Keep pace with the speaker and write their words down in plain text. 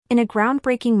In a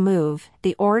groundbreaking move,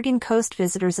 the Oregon Coast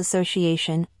Visitors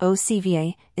Association,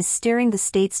 OCVA, is steering the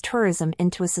state's tourism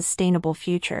into a sustainable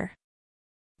future.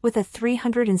 With a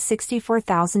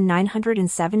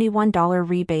 $364,971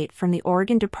 rebate from the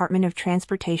Oregon Department of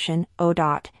Transportation,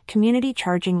 ODOT, Community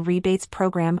Charging Rebates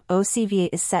Program, OCVA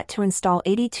is set to install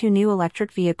 82 new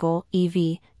electric vehicle,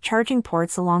 EV, charging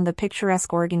ports along the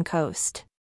picturesque Oregon coast.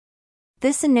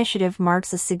 This initiative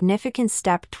marks a significant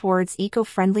step towards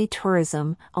eco-friendly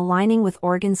tourism, aligning with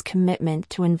Oregon's commitment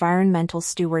to environmental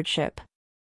stewardship.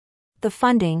 The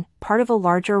funding, part of a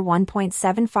larger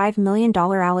 $1.75 million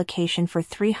allocation for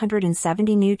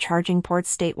 370 new charging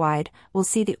ports statewide, will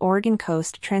see the Oregon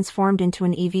coast transformed into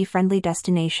an EV-friendly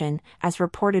destination, as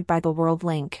reported by the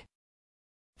WorldLink.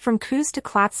 From Coos to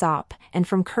Clatsop, and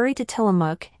from Curry to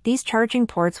Tillamook, these charging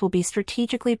ports will be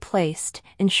strategically placed,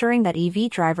 ensuring that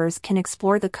EV drivers can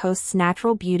explore the coast's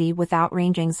natural beauty without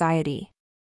range anxiety.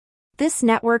 This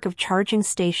network of charging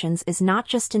stations is not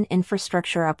just an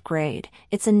infrastructure upgrade,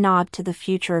 it's a nod to the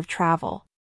future of travel.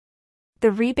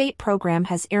 The rebate program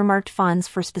has earmarked funds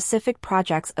for specific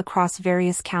projects across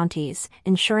various counties,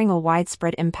 ensuring a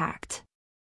widespread impact.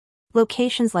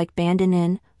 Locations like Bandon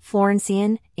Inn,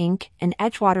 Florentian, Inc., and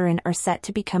Edgewater Inn are set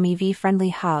to become EV-friendly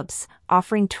hubs,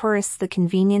 offering tourists the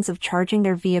convenience of charging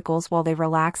their vehicles while they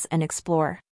relax and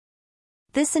explore.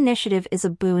 This initiative is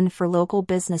a boon for local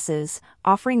businesses,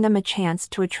 offering them a chance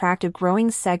to attract a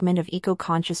growing segment of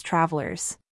eco-conscious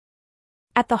travelers.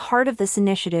 At the heart of this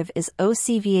initiative is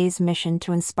OCVA's mission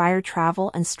to inspire travel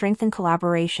and strengthen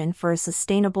collaboration for a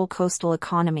sustainable coastal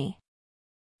economy.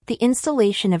 The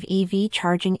installation of EV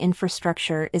charging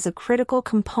infrastructure is a critical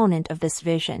component of this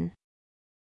vision.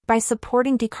 By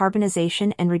supporting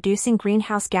decarbonization and reducing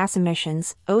greenhouse gas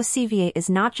emissions, OCVA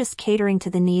is not just catering to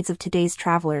the needs of today's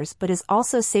travelers but is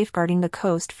also safeguarding the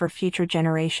coast for future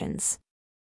generations.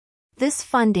 This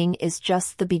funding is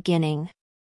just the beginning.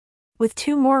 With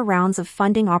 2 more rounds of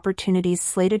funding opportunities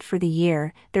slated for the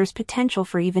year, there's potential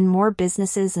for even more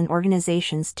businesses and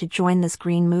organizations to join this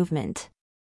green movement.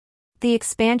 The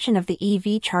expansion of the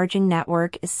EV charging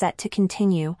network is set to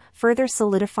continue, further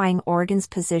solidifying Oregon's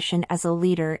position as a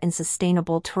leader in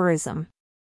sustainable tourism.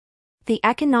 The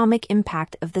economic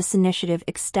impact of this initiative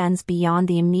extends beyond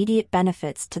the immediate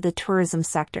benefits to the tourism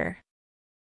sector.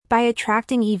 By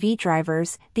attracting EV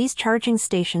drivers, these charging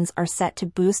stations are set to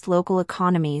boost local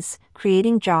economies,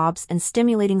 creating jobs and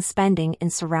stimulating spending in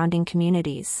surrounding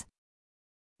communities.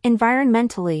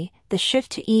 Environmentally, the shift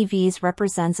to EVs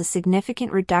represents a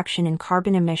significant reduction in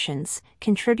carbon emissions,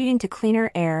 contributing to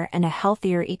cleaner air and a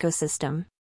healthier ecosystem.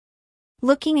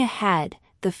 Looking ahead,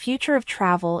 the future of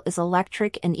travel is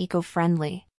electric and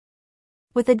eco-friendly.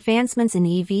 With advancements in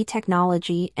EV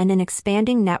technology and an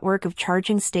expanding network of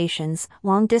charging stations,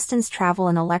 long-distance travel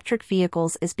in electric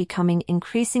vehicles is becoming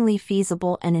increasingly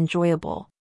feasible and enjoyable.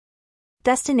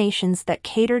 Destinations that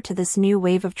cater to this new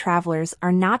wave of travelers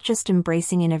are not just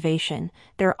embracing innovation,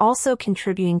 they're also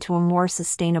contributing to a more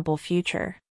sustainable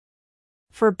future.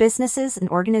 For businesses and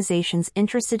organizations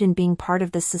interested in being part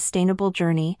of this sustainable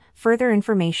journey, further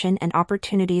information and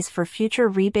opportunities for future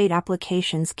rebate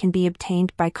applications can be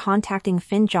obtained by contacting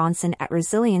Finn Johnson at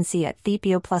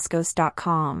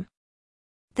resiliency@thepiopluscoast.com.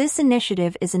 This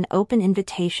initiative is an open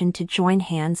invitation to join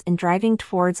hands in driving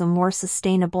towards a more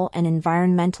sustainable and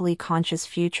environmentally conscious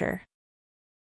future.